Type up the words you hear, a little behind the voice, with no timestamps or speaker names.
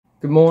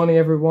Good morning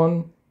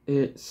everyone,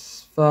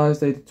 it's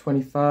Thursday the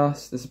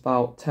 21st, it's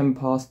about 10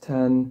 past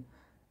 10.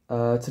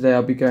 Today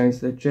I'll be going to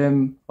the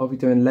gym. I'll be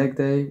doing leg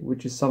day,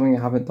 which is something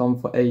I haven't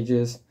done for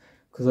ages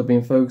because I've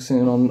been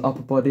focusing on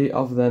upper body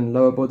other than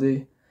lower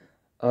body.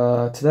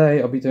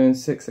 Today I'll be doing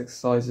 6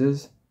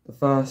 exercises. The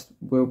first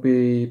will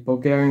be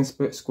Bulgarian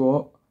split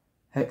squat,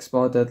 hex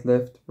bar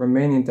deadlift,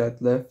 Romanian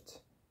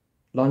deadlift,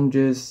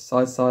 lunges,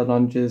 side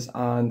lunges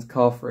and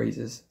calf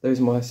raises. Those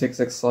are my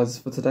 6 exercises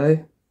for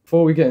today.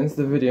 Before we get into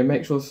the video,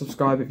 make sure to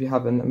subscribe if you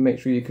haven't and make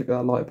sure you click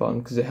that like button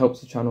because it helps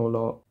the channel a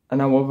lot. And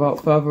now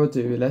without further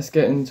ado, let's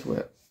get into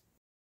it.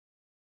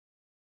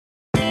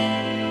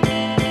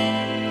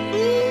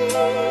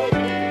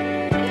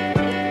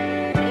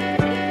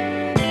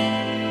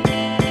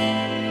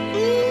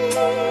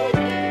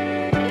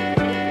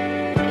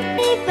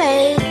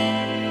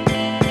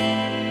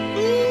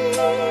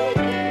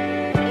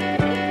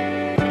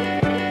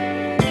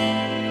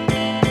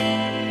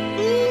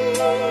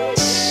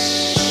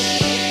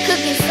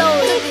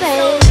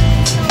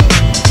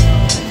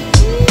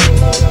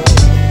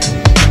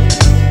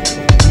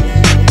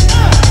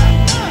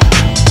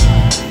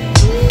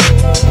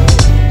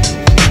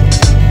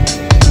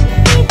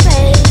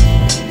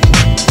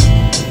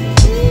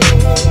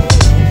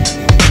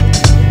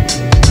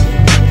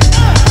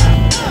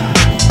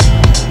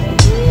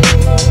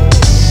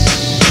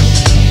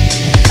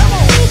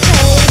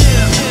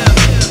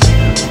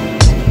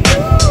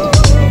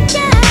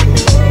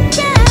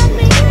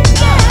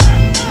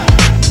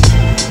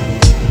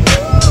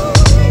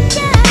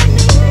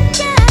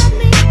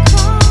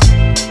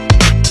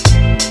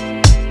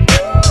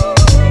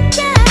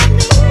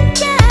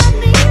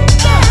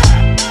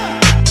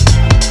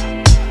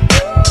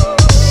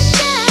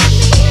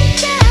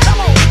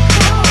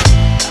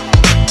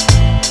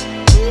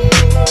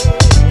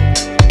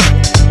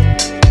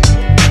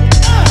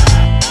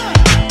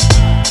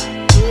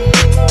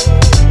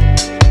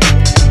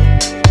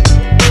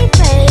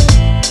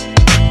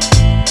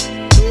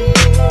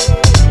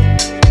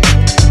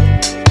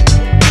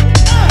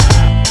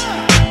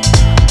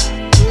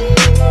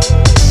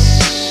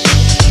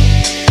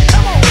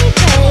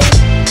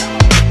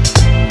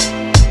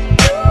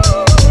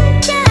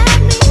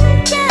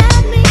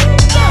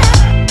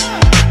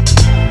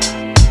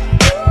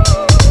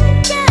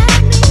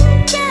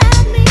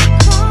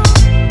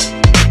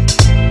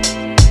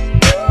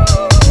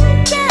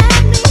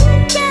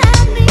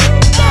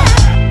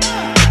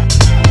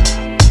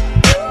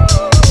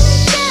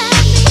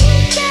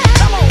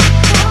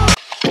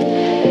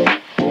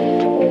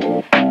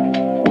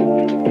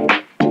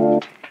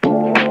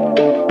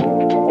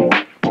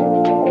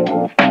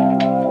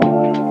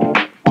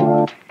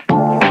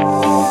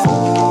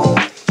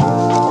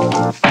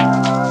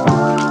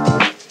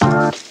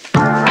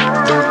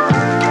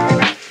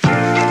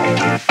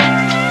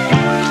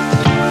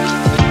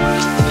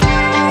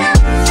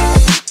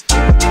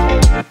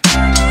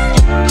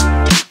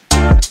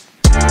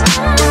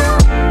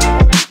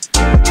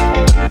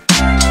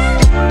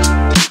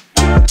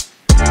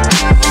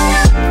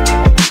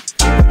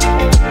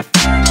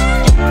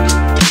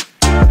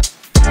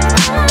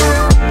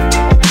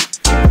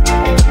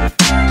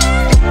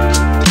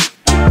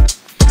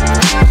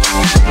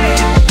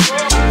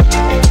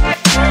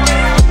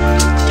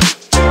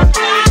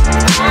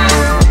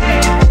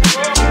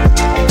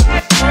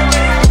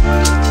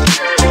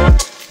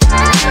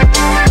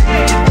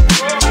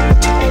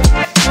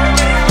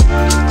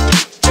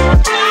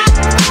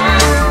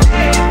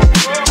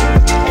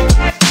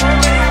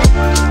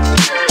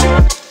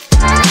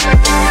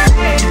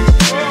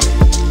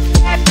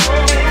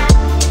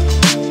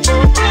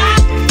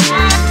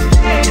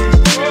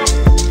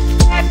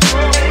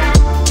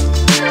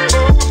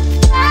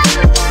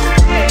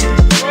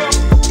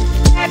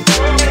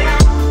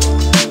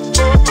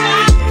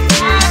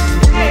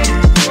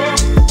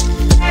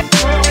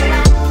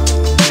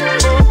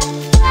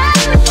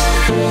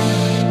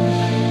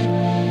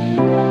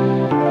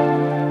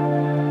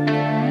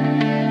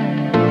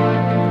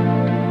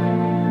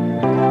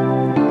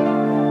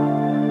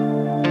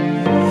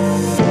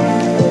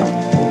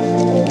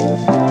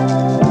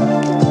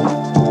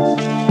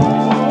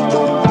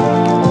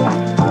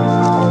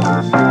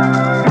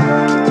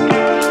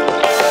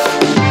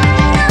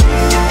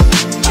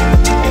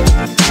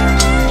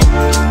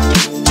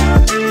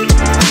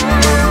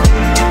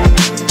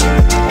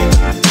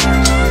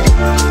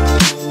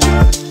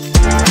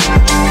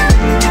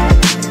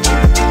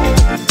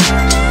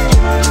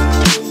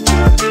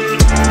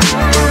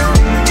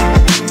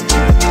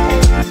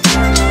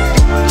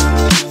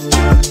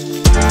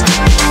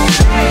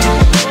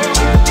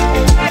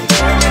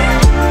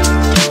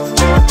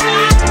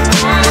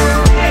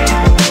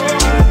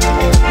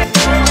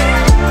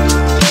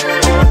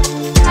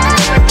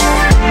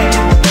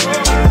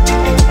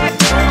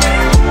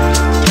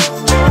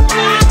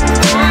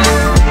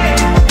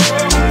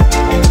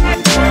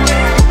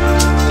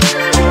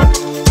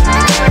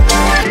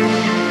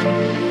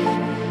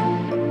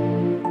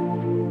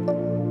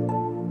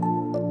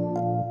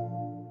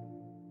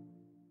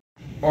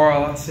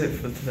 it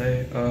for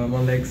today.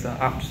 My legs are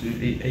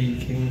absolutely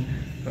aching.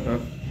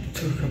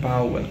 Took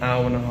about an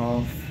hour and a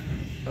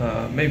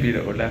half, maybe a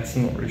little less,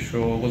 I'm not really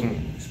sure. I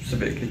wasn't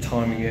specifically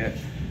timing it.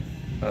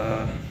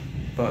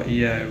 But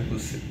yeah, it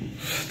was the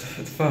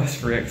first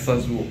 3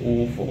 exercises were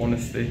awful,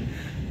 honestly.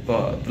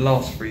 But the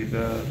last 3,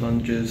 the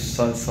lunges,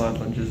 side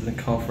lunges and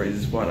calf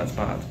raises weren't as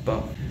bad.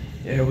 But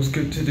yeah, it was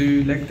good to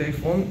do leg day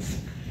for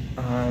once.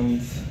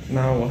 And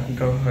now I can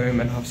go home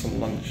and have some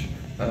lunch.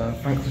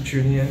 Thanks for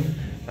tuning in,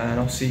 and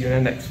I'll see you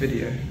in the next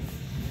video.